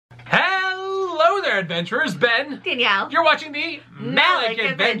there, adventurers. Ben. Danielle. You're watching the Melick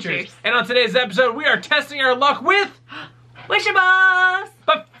Melick Adventures. And on today's episode, we are testing our luck with Wishables.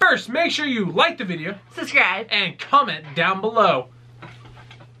 But first, make sure you like the video, Subscribe, and comment down below.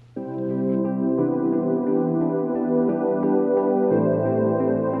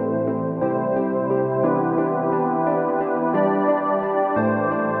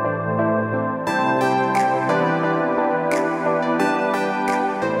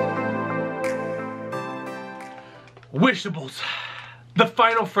 Wishables, the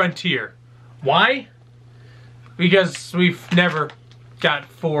final frontier. Why? Because we've never got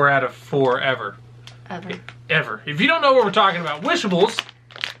 4 out of 4 ever. Ever. If you don't know what we're talking about, Wishables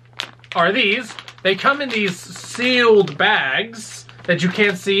are these. They come in these sealed bags that you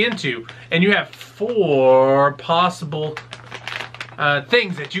can't see into. And you have 4 possible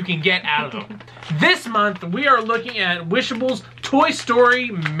things that you can get out of them. This month, we are looking at Wishables Toy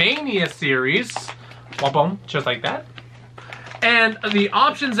Story Mania series. Boom, just like that. And the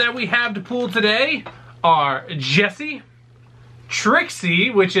options that we have to pull today are Jessie,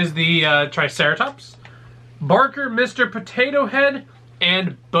 Trixie, which is the Triceratops, Barker, Mr. Potato Head,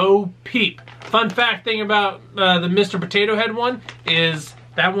 and Bo Peep. Fun fact thing about the Mr. Potato Head one is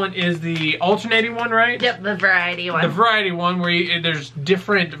that one is the alternating one, right? Yep, the variety one. The variety one where there's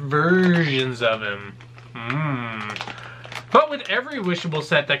different versions of him. But with every Wishable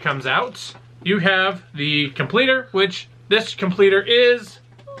set that comes out, you have the completer, which this completer is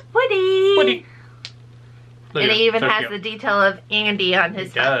Woody. Woody. And it even has the detail of Andy on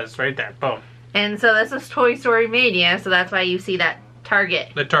his head. It does, right there. Boom. And so this is Toy Story Mania, so that's why you see that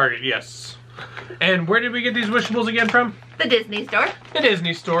target. The target, yes. And where did we get these Wishables again from? The Disney store. The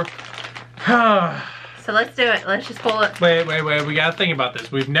Disney store. So let's do it. Let's just pull it. Wait. We gotta think about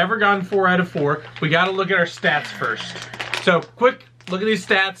this. We've never gotten 4 out of 4. We gotta look at our stats first. So, quick look at these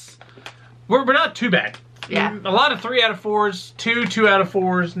stats. We're not too bad. Yeah. A lot of 3 out of 4s, 2 out of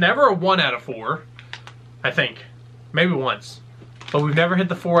 4s, never a 1 out of 4. I think. Maybe once. But we've never hit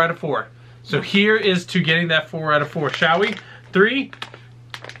the 4 out of 4. So here is to getting that 4 out of 4, shall we? 3,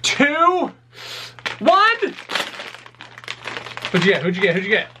 2, 1! Who'd you get? Who'd you get? Who'd you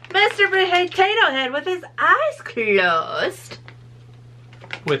get? Mr. Potato Head with his eyes closed.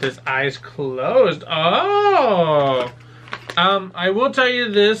 With his eyes closed. Oh! I will tell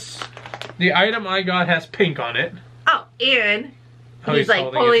you this. The item I got has pink on it. Oh, and he's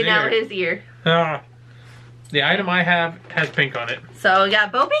like pulling out his ear. The item I have has pink on it. So we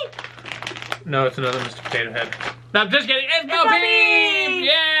got Bo Peep? No, it's another Mr. Potato Head. No, I'm just kidding. It's Bo Peep!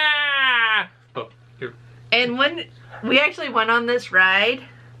 Yeah! Oh, here. And when we actually went on this ride,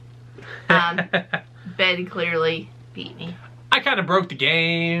 Ben clearly beat me. I kind of broke the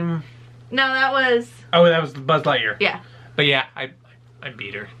game. No, that was... Oh, that was Buzz Lightyear. Yeah. But yeah, I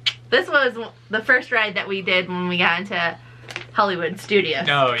beat her. This was the first ride that we did when we got into Hollywood Studios.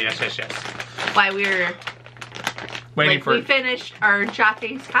 Oh, yes. Why we were... Waiting for... We finished our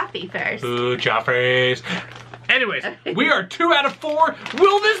Joffrey's coffee first. Ooh, Joffrey's. Anyways, we are 2 out of 4.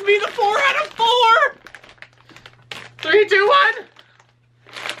 Will this be the 4 out of 4? 3, 2,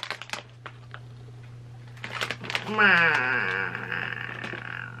 1.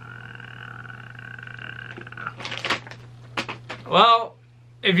 Well,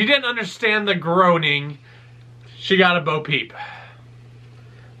 if you didn't understand the groaning, she got a Bo Peep.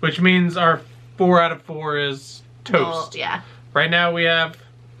 Which means our 4 out of 4 is toast. Well, yeah. Right now we have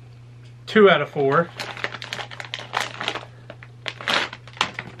 2 out of 4.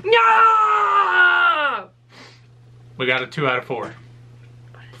 No! We got a 2 out of 4. What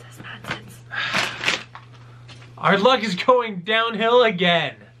is this nonsense? Our luck is going downhill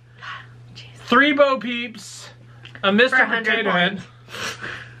again. Jesus. 3 Bo Peeps, a Mr. Potato Head.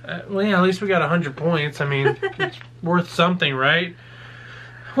 Well, yeah, at least we got 100 points. I mean, it's worth something, right?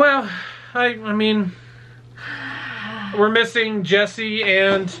 Well, I mean, we're missing Jessie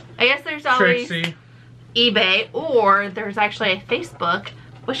and I guess there's always Trixie. eBay, or there's actually a Facebook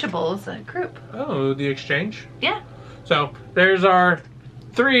Wishables group. Oh, the exchange? Yeah. So, there's our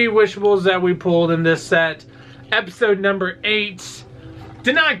 3 Wishables that we pulled in this set. Episode number 8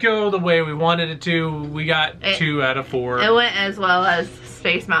 did not go the way we wanted it to. We got 2 out of 4. It went as well as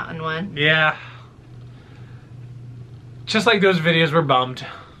Space Mountain one. Yeah. Just like those videos, we're bummed.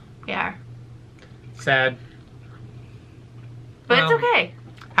 Yeah. Sad. But it's okay.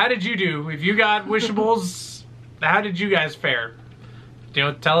 How did you do? If you got Wishables, how did you guys fare? You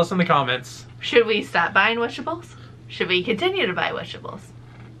know, tell us in the comments. Should we stop buying Wishables? Should we continue to buy Wishables?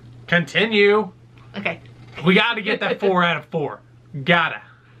 Continue. Okay. We gotta get that 4 out of 4. Gotta.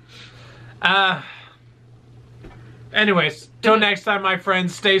 Anyways, till next time, my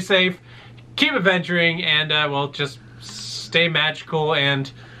friends, stay safe. keep adventuring, and well, just stay magical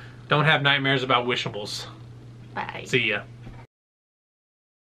and don't have nightmares about wishables. Bye. See ya.